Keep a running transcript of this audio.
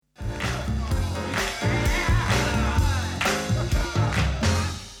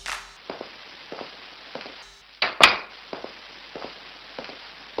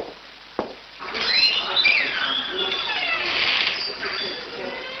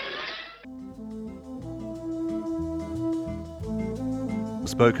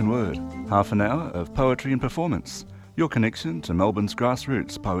Spoken Word, half an hour of poetry and performance, your connection to Melbourne's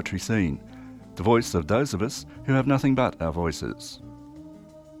grassroots poetry scene, the voice of those of us who have nothing but our voices.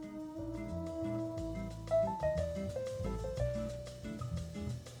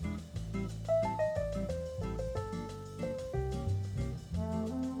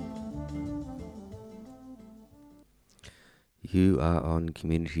 You are on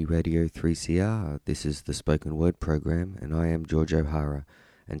Community Radio 3CR. This is the Spoken Word program, and I am George O'Hara.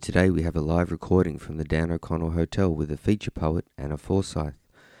 And today we have a live recording from the Dan O'Connell Hotel with a feature poet, Anna Forsyth.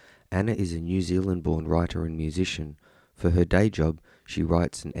 Anna is a New Zealand-born writer and musician. For her day job, she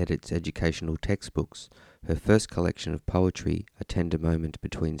writes and edits educational textbooks. Her first collection of poetry, A Tender Moment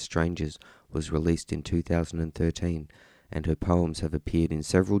Between Strangers, was released in 2013, and her poems have appeared in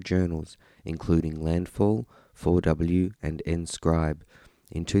several journals, including Landfall, 4W and Nscribe.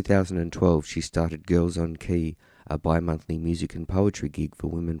 In 2012, she started Girls on Key, a bi-monthly music and poetry gig for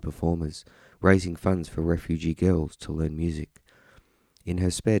women performers, raising funds for refugee girls to learn music. In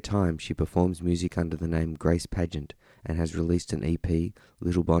her spare time, she performs music under the name Grace Pageant and has released an EP,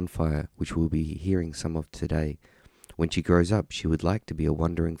 Little Bonfire, which we'll be hearing some of today. When she grows up, she would like to be a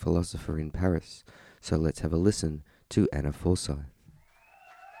wandering philosopher in Paris. So let's have a listen to Anna Forsyth.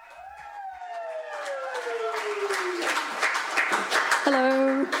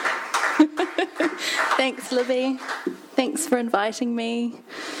 Hello. Thanks, Libby. Thanks for inviting me.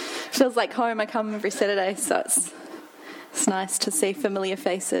 Feels like home. I come every Saturday, so it's nice to see familiar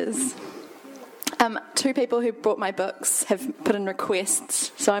faces. Two people who brought my books have put in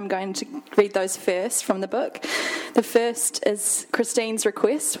requests, so I'm going to read those first from the book. The first is Christine's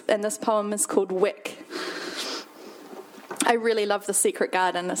request, and this poem is called Wick. I really love The Secret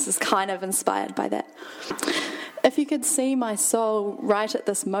Garden. This is kind of inspired by that. If you could see my soul right at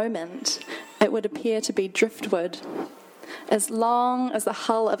this moment, it would appear to be driftwood, as long as the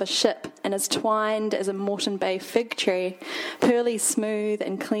hull of a ship and as twined as a Moreton Bay fig tree, pearly smooth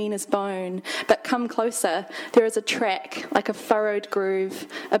and clean as bone. But come closer, there is a track like a furrowed groove,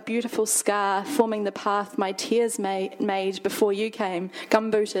 a beautiful scar forming the path my tears made before you came,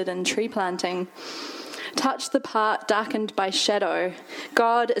 gumbooted and tree planting. Touch the part darkened by shadow.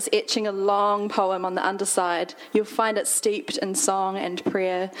 God is etching a long poem on the underside. You'll find it steeped in song and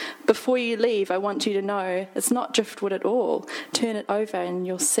prayer. Before you leave, I want you to know it's not driftwood at all. Turn it over and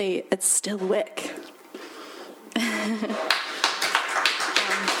you'll see it's still wick.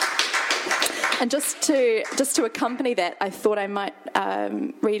 And just to accompany that, I thought I might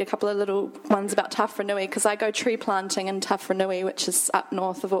read a couple of little ones about Tawharanui, because I go tree planting in Tawharanui, which is up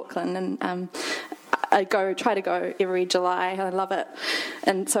north of Auckland, and I try to go every July. I love it.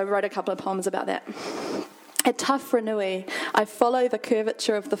 And so I wrote a couple of poems about that. At Tawharanui, I follow the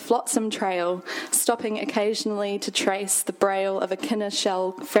curvature of the Flotsam Trail, stopping occasionally to trace the braille of a Kinner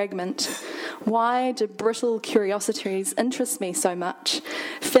shell fragment. Why do brittle curiosities interest me so much?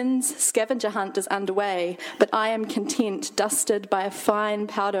 Finn's scavenger hunt is underway, but I am content, dusted by a fine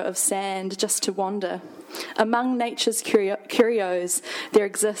powder of sand, just to wander. Among nature's curios, there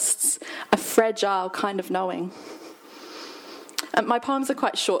exists a fragile kind of knowing. My poems are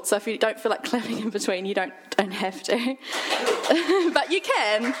quite short, so if you don't feel like clapping in between, you don't have to. But you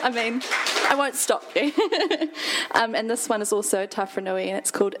can. I mean, I won't stop you. And this one is also Tawharanui, and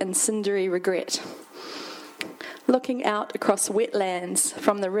it's called Incendiary Regret. Looking out across wetlands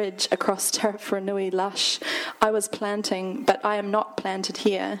from the ridge across Tawharanui lush, I was planting, but I am not planted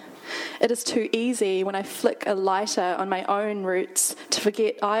here. It is too easy when I flick a lighter on my own roots to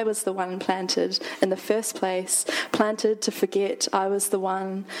forget I was the one planted in the first place, planted to forget I was the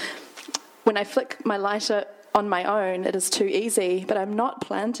one. When I flick my lighter on my own, it is too easy, but I'm not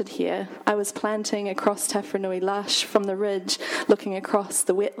planted here. I was planting across Tawharanui lush from the ridge, looking across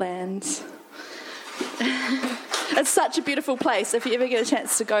the wetlands. It's such a beautiful place. If you ever get a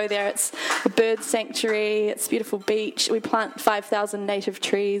chance to go there, it's a bird sanctuary, it's a beautiful beach. We plant 5,000 native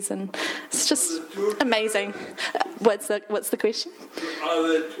trees, and it's just amazing. What's the question?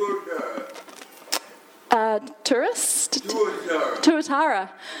 Tourist? Tuatara.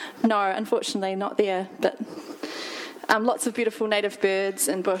 No, unfortunately not there, but lots of beautiful native birds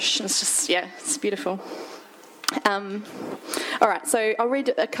and bush. It's beautiful. All right, so I'll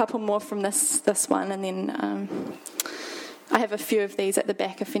read a couple more from this one, and then I have a few of these at the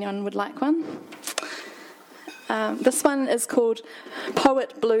back if anyone would like one. This one is called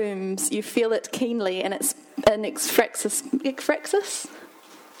Poet Blooms. You feel it keenly, and it's an ekphrasis?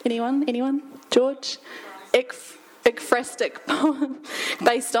 Anyone? George? Ekphrastic poem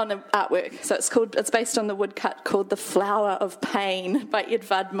based on an artwork. So it's based on the woodcut called The Flower of Pain by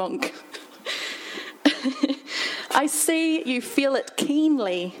Edvard Munch. I see you feel it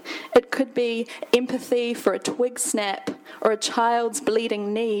keenly. It could be empathy for a twig snap or a child's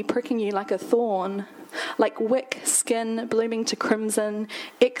bleeding knee pricking you like a thorn. Like wick skin blooming to crimson,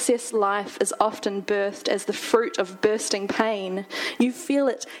 excess life is often birthed as the fruit of bursting pain. You feel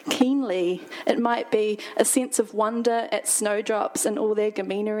it keenly. It might be a sense of wonder at snowdrops and all their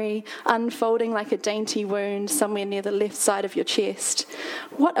gamenery, unfolding like a dainty wound somewhere near the left side of your chest.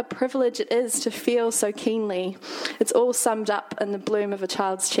 What a privilege it is to feel so keenly. It's all summed up in the bloom of a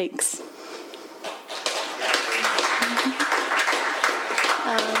child's cheeks.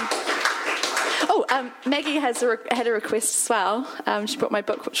 Maggie had a request as well. She brought my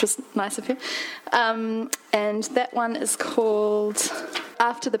book, which was nice of her. And that one is called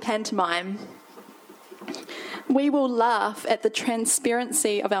After the Pantomime. We will laugh at the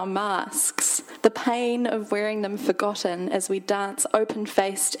transparency of our masks, the pain of wearing them forgotten as we dance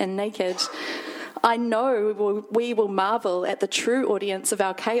open-faced and naked. I know we will marvel at the true audience of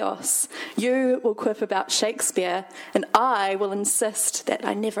our chaos. You will quip about Shakespeare, and I will insist that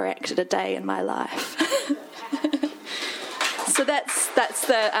I never acted a day in my life. So that's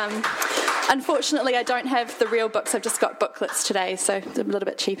the... Unfortunately, I don't have the real books. I've just got booklets today, so they're a little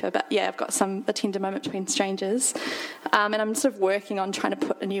bit cheaper. But yeah, I've got some A Tender Moment Between Strangers. And I'm sort of working on trying to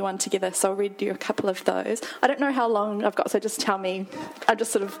put a new one together, so I'll read you a couple of those. I don't know how long I've got, so just tell me. I'll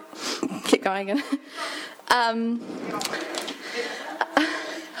just sort of keep going. I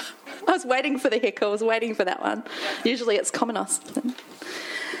was waiting for the heckle. I was waiting for that one. Usually it's Komenos.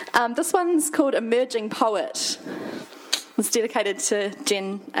 This one's called Emerging Poet. It's dedicated to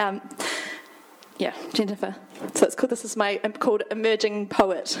Jennifer. So it's called. This is called Emerging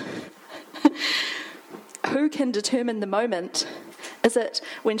Poet. Who can determine the moment? Is it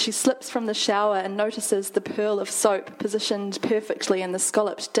when she slips from the shower and notices the pearl of soap positioned perfectly in the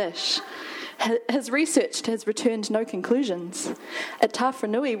scalloped dish? His research has returned no conclusions. At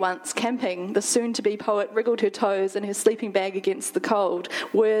Tawharanui once, camping, the soon-to-be poet wriggled her toes in her sleeping bag against the cold,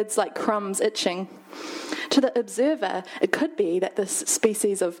 words like crumbs itching. To the observer, it could be that this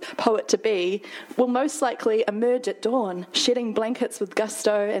species of poet-to-be will most likely emerge at dawn, shedding blankets with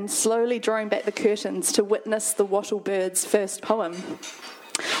gusto and slowly drawing back the curtains to witness the wattle bird's first poem.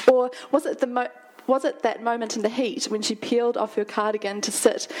 Or was it that moment in the heat when she peeled off her cardigan to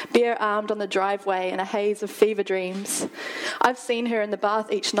sit bare-armed on the driveway in a haze of fever dreams? I've seen her in the bath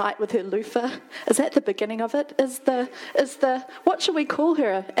each night with her loofah. Is that the beginning of it? Is the what should we call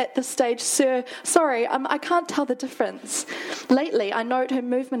her at this stage, sir? Sorry, I can't tell the difference. Lately, I note her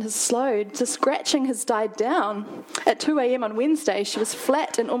movement has slowed. The scratching has died down. At 2 a.m. on Wednesday, she was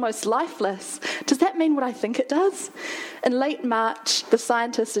flat and almost lifeless. Does that mean what I think it does? In late March, the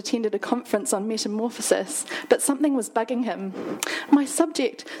scientist attended a conference on metamorphosis, but something was bugging him. My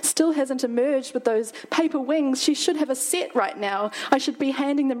subject still hasn't emerged with those paper wings. She should have a set right now. I should be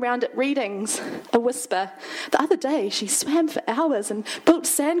handing them round at readings. A whisper. The other day, she swam for hours and built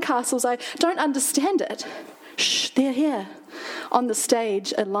sandcastles. I don't understand it. Shh, they're here. On the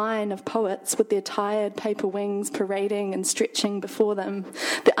stage, a line of poets with their tired paper wings parading and stretching before them.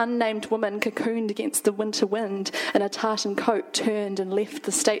 The unnamed woman cocooned against the winter wind in a tartan coat turned and left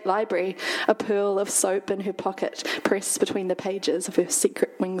the State Library, a pearl of soap in her pocket, pressed between the pages of her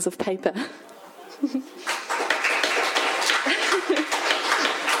secret wings of paper.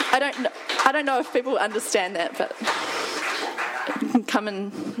 I don't know if people understand that, but you can come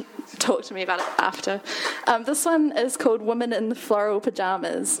and talk to me about it after. This one is called Women in the Floral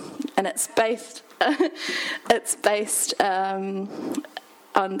Pajamas, and it's based on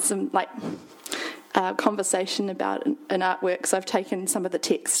some conversation about an artwork. So I've taken some of the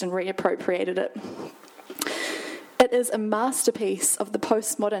text and reappropriated it. It is a masterpiece of the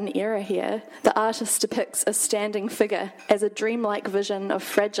postmodern era here. The artist depicts a standing figure as a dreamlike vision of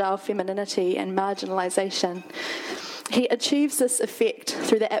fragile femininity and marginalisation. He achieves this effect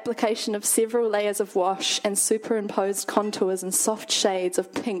through the application of several layers of wash and superimposed contours and soft shades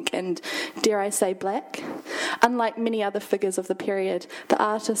of pink and, dare I say, black. Unlike many other figures of the period, the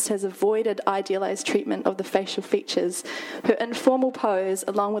artist has avoided idealised treatment of the facial features. Her informal pose,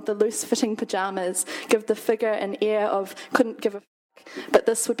 along with the loose-fitting pyjamas, give the figure an air of couldn't give a fuck, but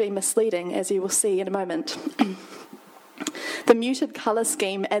this would be misleading, as you will see in a moment. The muted colour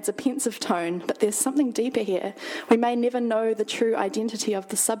scheme adds a pensive tone, but there's something deeper here. We may never know the true identity of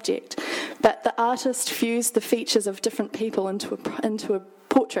the subject, but the artist fused the features of different people into a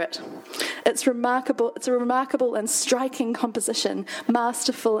portrait. It's a remarkable and striking composition,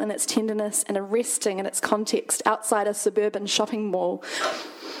 masterful in its tenderness and arresting in its context outside a suburban shopping mall.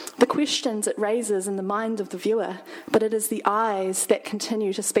 the questions it raises in the mind of the viewer, but it is the eyes that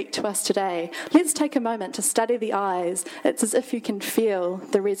continue to speak to us today. Let's take a moment to study the eyes. It's as if you can feel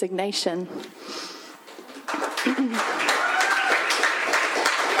the resignation.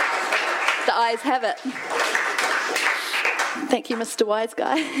 The eyes have it. Thank you, Mr. Wise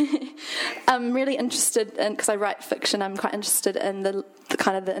Guy. I'm really interested in, because I write fiction, I'm quite interested in the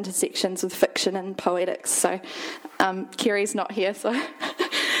kind of the intersections with fiction and poetics. So Kerry's not here, so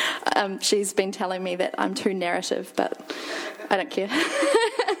she's been telling me that I'm too narrative, but I don't care.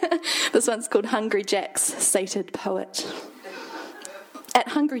 This one's called Hungry Jack's Sated Poet. At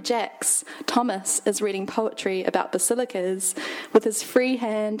Hungry Jack's, Thomas is reading poetry about basilicas. With his free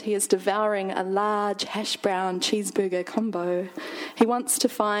hand, he is devouring a large hash-brown cheeseburger combo. He wants to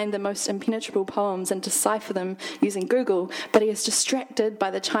find the most impenetrable poems and decipher them using Google, but he is distracted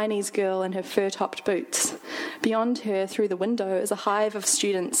by the Chinese girl in her fur-topped boots. Beyond her, through the window, is a hive of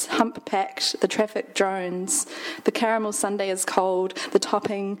students, hump-packed, the traffic drones. The caramel sundae is cold, the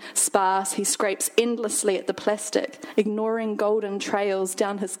topping sparse. He scrapes endlessly at the plastic, ignoring golden trails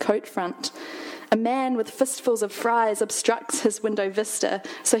down his coat front. A man with fistfuls of fries obstructs his window vista,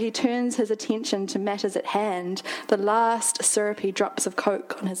 so he turns his attention to matters at hand, the last syrupy drops of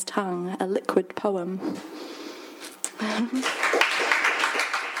Coke on his tongue, a liquid poem.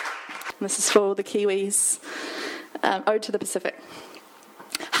 This is for all the Kiwis. Ode to the Pacific.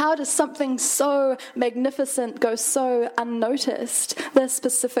 How does something so magnificent go so unnoticed? The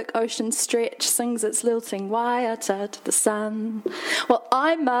Pacific Ocean stretch sings its lilting waiata to the sun. Well,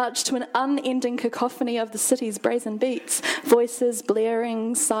 I march to an unending cacophony of the city's brazen beats, voices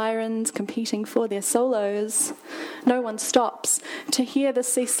blaring, sirens competing for their solos. No one stops to hear the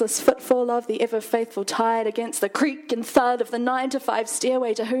ceaseless footfall of the ever-faithful tide against the creak and thud of the 9-to-5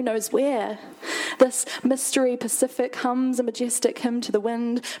 stairway to who knows where. This mystery Pacific hums a majestic hymn to the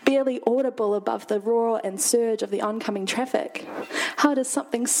wind, barely audible above the roar and surge of the oncoming traffic. How does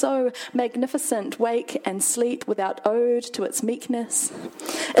something so magnificent wake and sleep without ode to its meekness?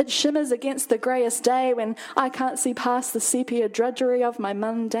 It shimmers against the greyest day when I can't see past the sepia drudgery of my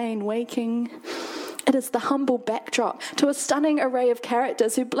mundane waking. It is the humble backdrop to a stunning array of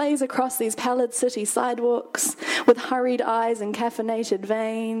characters who blaze across these pallid city sidewalks with hurried eyes and caffeinated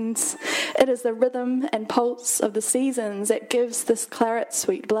veins. It is the rhythm and pulse of the seasons that gives this claret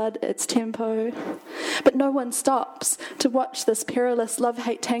sweet blood its tempo. But no one stops to watch this perilous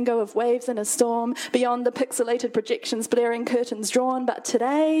love-hate tango of waves in a storm beyond the pixelated projections, blaring curtains drawn. But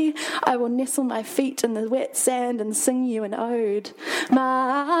today I will nestle my feet in the wet sand and sing you an ode.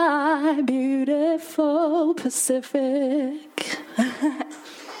 My beautiful Pacific.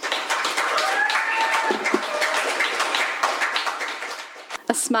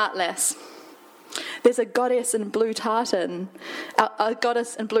 A smart lass. There's a goddess in blue tartan, a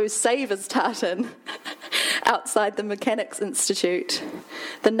goddess in blue savers tartan, outside the Mechanics Institute.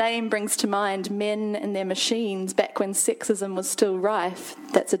 The name brings to mind men and their machines back when sexism was still rife.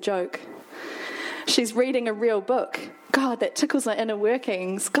 That's a joke. She's reading a real book. God, that tickles my inner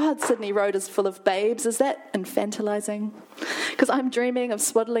workings. God, Sydney Road is full of babes. Is that infantilizing? Because I'm dreaming of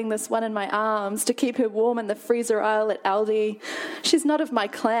swaddling this one in my arms to keep her warm in the freezer aisle at Aldi. She's not of my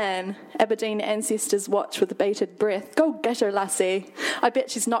clan. Aberdeen ancestors watch with bated breath. Go get her, lassie. I bet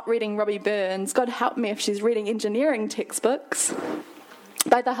she's not reading Robbie Burns. God help me if she's reading engineering textbooks.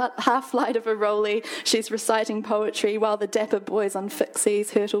 By the half-light of a rollie, she's reciting poetry while the dapper boys on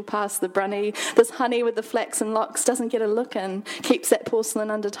fixies hurtle past the brunny. This honey with the flaxen locks doesn't get a look in, keeps that porcelain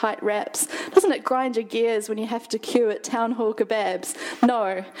under tight wraps. Doesn't it grind your gears when you have to queue at Town Hall kebabs?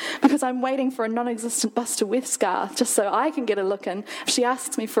 No, because I'm waiting for a non-existent bus to Westgarth just so I can get a look in. If she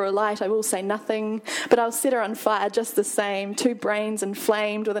asks me for a light, I will say nothing, but I'll set her on fire just the same. Two brains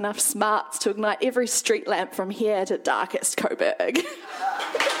inflamed with enough smarts to ignite every street lamp from here to darkest Coburg.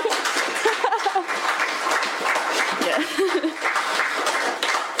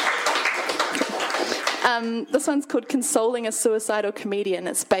 This one's called Consoling a Suicidal Comedian.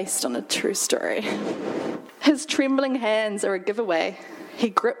 It's based on a true story. His trembling hands are a giveaway. He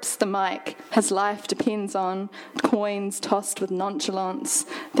grips the mic. His life depends on coins tossed with nonchalance.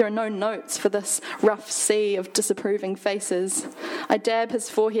 There are no notes for this rough sea of disapproving faces. I dab his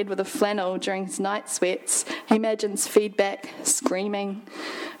forehead with a flannel during his night sweats. He imagines feedback, screaming.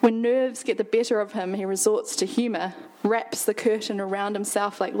 When nerves get the better of him, he resorts to humour, wraps the curtain around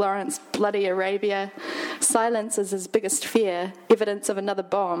himself like Lawrence Bloody Arabia. Silence is his biggest fear, evidence of another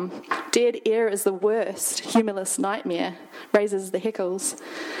bomb. Dead air is the worst, humorless nightmare, raises the heckles.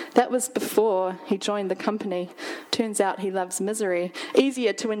 That was before he joined the company. Turns out he loves misery.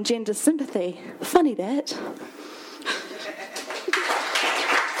 Easier to engender sympathy. Funny that.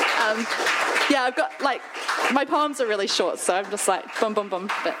 I've got, my poems are really short, so I'm just like, boom, boom, boom.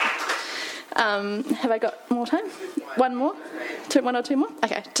 But, have I got more time? One more? One or two more?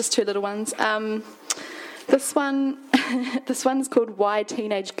 Okay, just two little ones. This one's called Why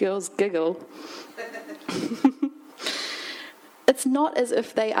Teenage Girls Giggle. It's not as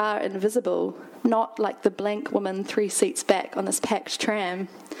if they are invisible, not like the blank woman 3 seats back on this packed tram.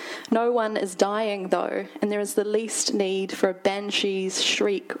 No one is dying, though, and there is the least need for a banshee's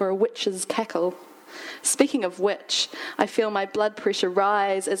shriek or a witch's cackle. Speaking of which, I feel my blood pressure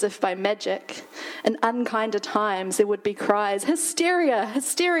rise as if by magic. In unkinder times, there would be cries, "Hysteria!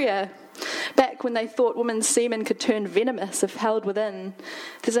 Hysteria!" Back when they thought women's semen could turn venomous if held within.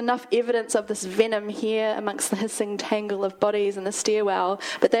 There's enough evidence of this venom here amongst the hissing tangle of bodies in the stairwell,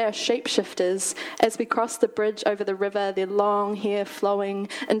 but they are shapeshifters. As we cross the bridge over the river, their long hair flowing,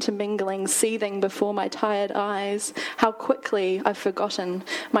 intermingling, seething before my tired eyes. How quickly I've forgotten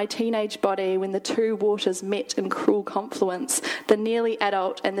my teenage body when the two waters met in cruel confluence, the nearly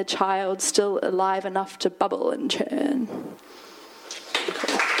adult and the child still alive enough to bubble and churn.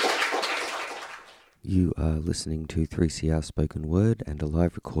 You are listening to 3CR Spoken Word and a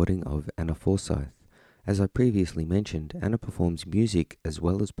live recording of Anna Forsyth. As I previously mentioned, Anna performs music as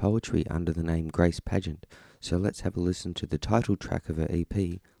well as poetry under the name Grace Pageant, so let's have a listen to the title track of her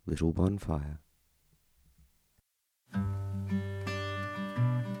EP, Little Bonfire.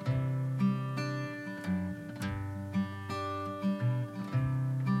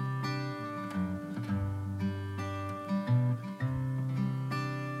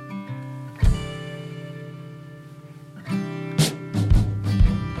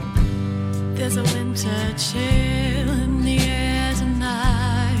 There's a winter chill in the air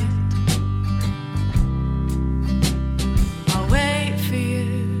tonight. I'll wait for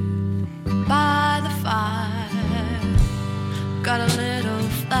you by the fire. Got a little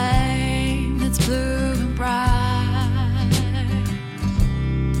flame that's blue and bright,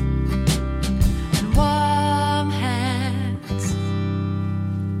 and warm hands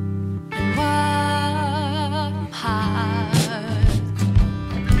and warm hearts.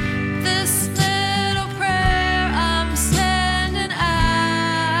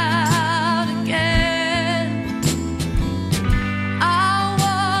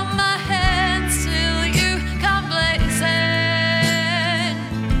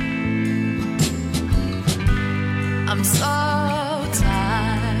 I'm so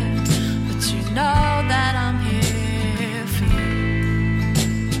tired, but you know that I'm here for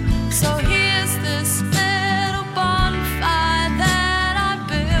you. So here's this little bonfire that I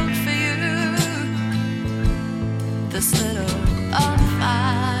built for you. This little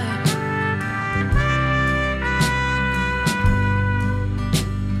bonfire.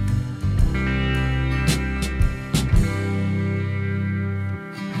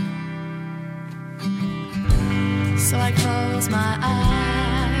 So I close my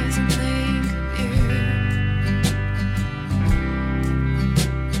eyes and think of you,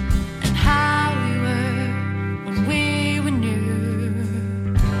 and how we were when we were new,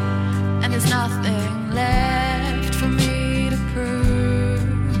 and there's nothing left for me to prove.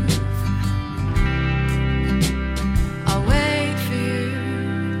 I'll wait for you,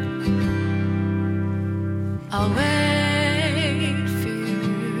 I'll wait.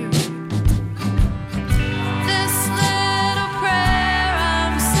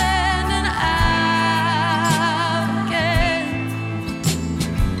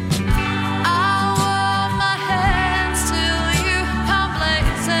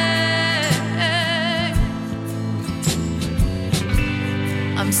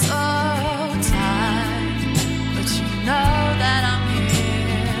 I'm so tired, but you know that I'm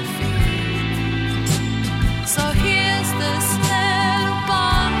here for you. So here's this little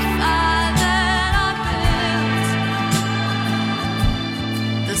bonfire that I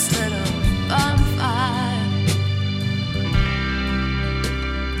built. This little bonfire.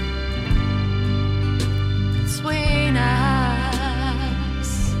 Between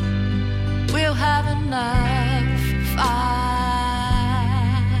us, we'll have enough fire.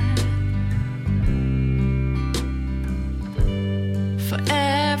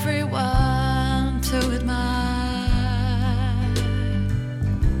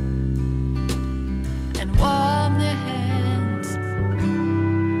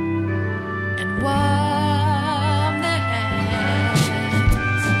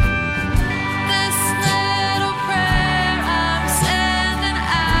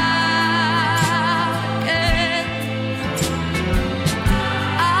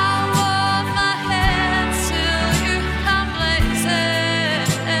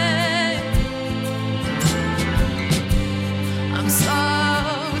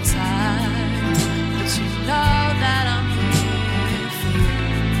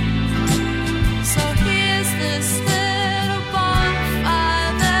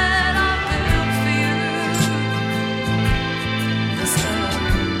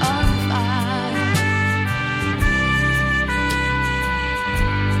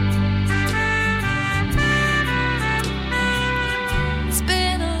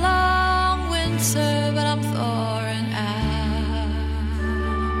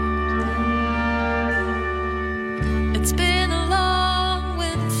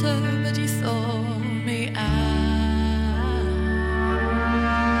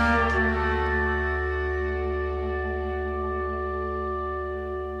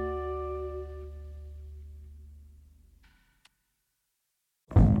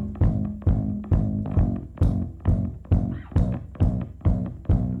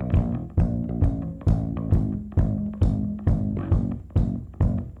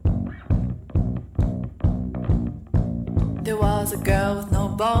 was a girl with no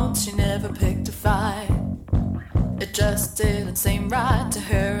bones, she never picked a fight. It just didn't seem right to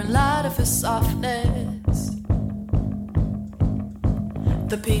her in light of her softness.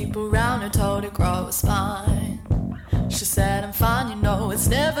 The people round her told her grow a spine. She said, I'm fine, you know, it's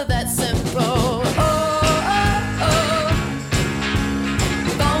never that simple. Oh, oh, oh.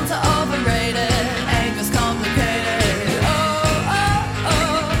 Bones are overrated, anger's complicated. Oh, oh,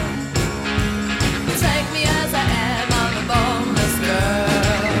 oh. Take me as I am, I'm a boneless girl.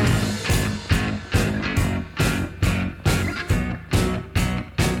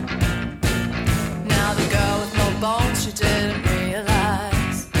 Now the girl with no bones, she didn't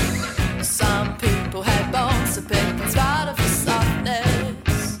realize some people had bones to pick in spite of her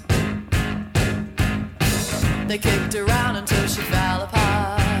softness. They kicked her around until she fell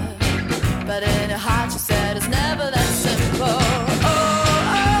apart, but in her heart she said it's never that simple. Oh,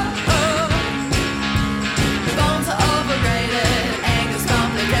 oh, oh. Bones are overrated, anger's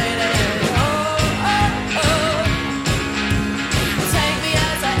complicated. Oh, oh, oh. Take me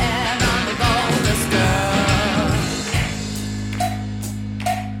as I am, I'm a boneless girl.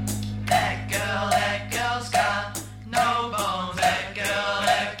 That girl's got no bones. That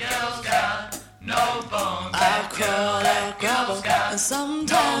girl's got no bones. I'll crawl, I'll grovel, and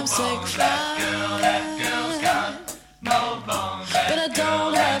sometimes take flight. That girl's got no bones. But I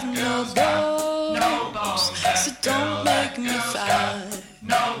don't have no bones, so don't make me fight.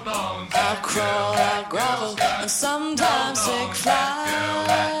 No bones. I'll crawl, I'll grovel, and sometimes take flight.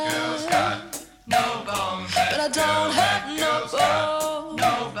 That girl's got no bones. But I don't have no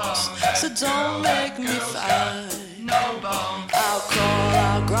bones, so don't make me fight. No bones. I'll crawl,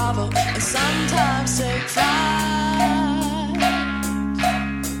 I'll grovel, and sometimes take flight.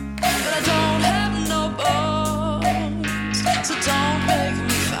 But I don't have no bones, so don't make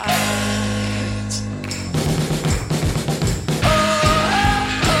me fight. Oh, oh,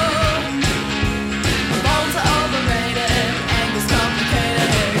 oh. Bones are overrated, anger's complicated.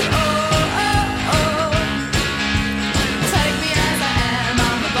 Oh, oh, oh. Take me as I am,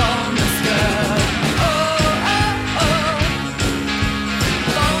 I'm a boneless girl. Oh, oh, oh.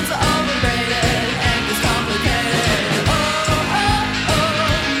 Bones are overrated, anger's complicated. Oh, oh, oh.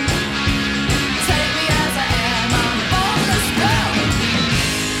 Take me as I am, I'm a boneless girl.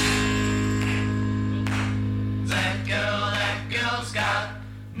 That girl's got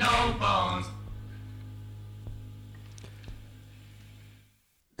no bones.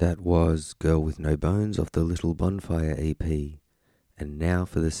 That was Girl with No Bones off the Little Bonfire EP. And now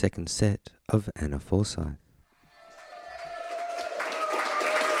for the second set of Anna Forsyth.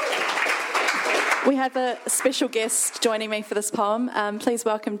 We have a special guest joining me for this poem. Please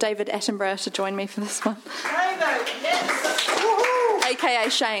welcome David Attenborough to join me for this one. AKA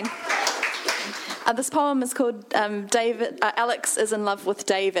Shane. This poem is called Alex is in Love with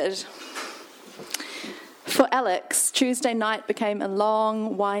David. For Alex, Tuesday night became a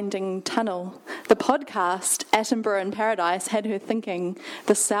long, winding tunnel. The podcast, Attenborough in Paradise, had her thinking,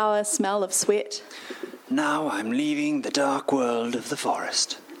 the sour smell of sweat. Now I'm leaving the dark world of the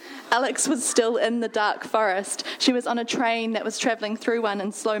forest. Alex was still in the dark forest. She was on a train that was travelling through one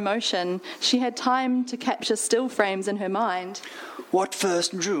in slow motion. She had time to capture still frames in her mind. What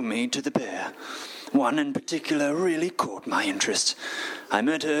first drew me to the pair? One in particular really caught my interest. I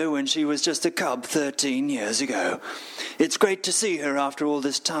met her when she was just a cub 13 years ago. It's great to see her after all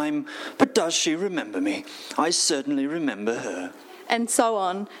this time, but does she remember me? I certainly remember her. And so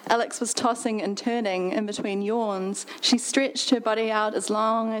on. Alex was tossing and turning in between yawns. She stretched her body out as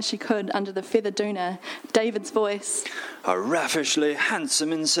long as she could under the feather doona. David's voice. A raffishly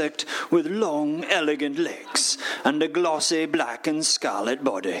handsome insect with long, elegant legs and a glossy black and scarlet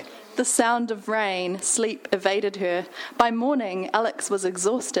body. The sound of rain, sleep evaded her. By morning, Alex was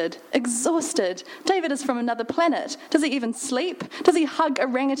exhausted. Exhausted! David is from another planet. Does he even sleep? Does he hug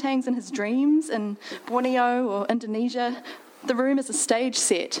orangutans in his dreams in Borneo or Indonesia? The room is a stage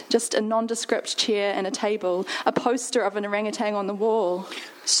set, just a nondescript chair and a table, a poster of an orangutan on the wall.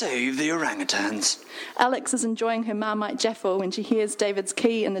 Save the orangutans. Alex is enjoying her Marmite Jaffle when she hears David's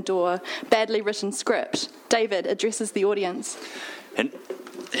key in the door, badly written script. David addresses the audience.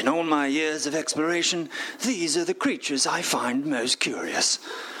 In all my years of exploration, these are the creatures I find most curious.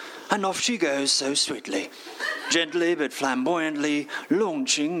 And off she goes so sweetly, gently but flamboyantly,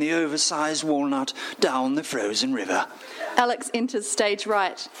 launching the oversized walnut down the frozen river. Alex enters stage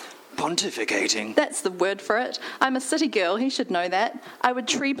right. Pontificating. That's the word for it. I'm a city girl, he should know that. I would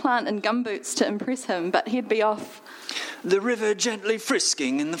tree plant in gumboots to impress him, but he'd be off. The river gently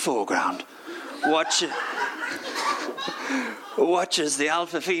frisking in the foreground. Watch as the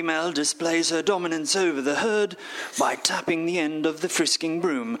alpha female displays her dominance over the herd by tapping the end of the frisking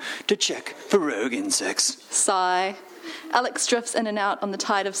broom to check for rogue insects. Sigh. Alex drifts in and out on the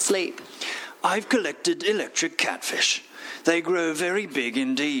tide of sleep. I've collected electric catfish. They grow very big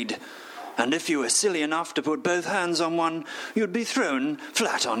indeed. And if you were silly enough to put both hands on one, you'd be thrown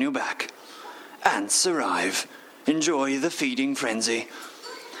flat on your back. Ants arrive. Enjoy the feeding frenzy.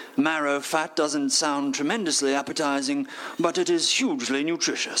 Marrow fat doesn't sound tremendously appetizing, but it is hugely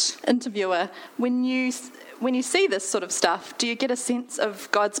nutritious. Interviewer, when you see this sort of stuff, do you get a sense of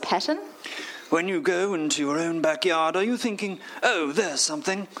God's pattern? When you go into your own backyard, are you thinking, oh, there's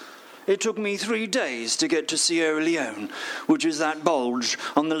something? It took me 3 days to get to Sierra Leone, which is that bulge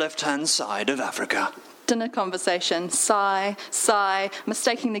on the left-hand side of Africa. Dinner conversation. Sigh,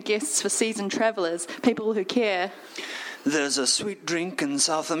 mistaking the guests for seasoned travellers, people who care. There's a sweet drink in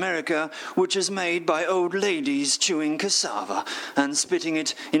South America which is made by old ladies chewing cassava and spitting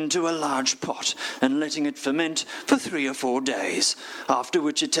it into a large pot and letting it ferment for 3 or 4 days, after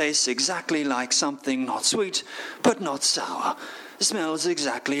which it tastes exactly like something not sweet but not sour. Smells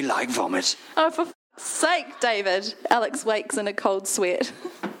exactly like vomit. Oh, for f***'s sake, David. Alex wakes in a cold sweat.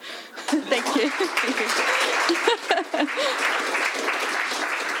 Thank you.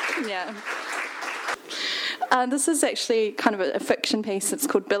 Yeah. This is actually kind of a fiction piece. It's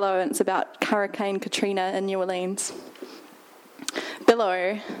called Billow, and it's about Hurricane Katrina in New Orleans.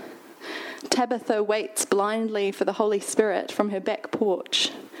 Billow. Tabitha waits blindly for the Holy Spirit from her back porch.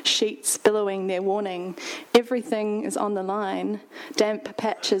 Sheets billowing their warning. Everything is on the line. Damp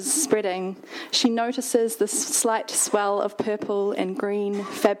patches spreading. She notices the slight swell of purple and green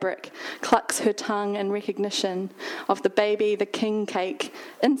fabric, clucks her tongue in recognition of the baby, the king cake,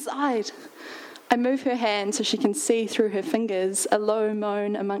 inside. I move her hand so she can see through her fingers, a low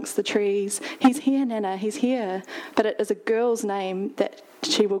moan amongst the trees. He's here, Nana, he's here. But it is a girl's name that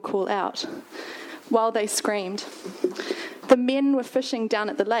she will call out. While they screamed. The men were fishing down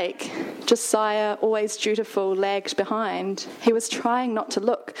at the lake. Josiah, always dutiful, lagged behind. He was trying not to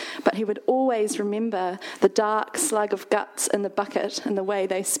look, but he would always remember the dark slug of guts in the bucket and the way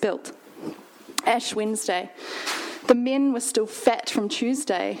they spilt. Ash Wednesday. The men were still fat from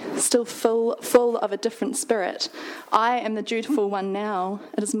Tuesday, still full of a different spirit. I am the dutiful one now.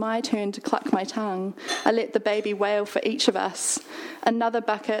 It is my turn to cluck my tongue. I let the baby wail for each of us. Another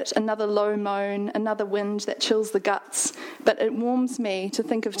bucket, another low moan, another wind that chills the guts. But it warms me to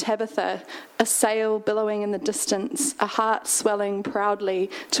think of Tabitha, a sail billowing in the distance, a heart swelling proudly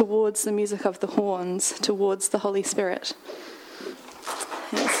towards the music of the horns, towards the Holy Spirit.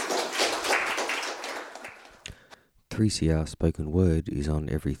 Yes. 3CR Spoken Word is on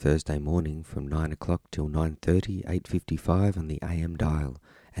every Thursday morning from 9 o'clock till 9:30, 8:55 on the AM dial,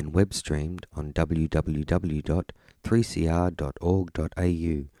 and web streamed on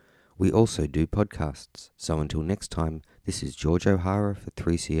www.3cr.org.au. We also do podcasts, so until next time, this is George O'Hara for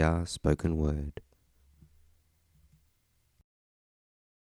 3CR Spoken Word.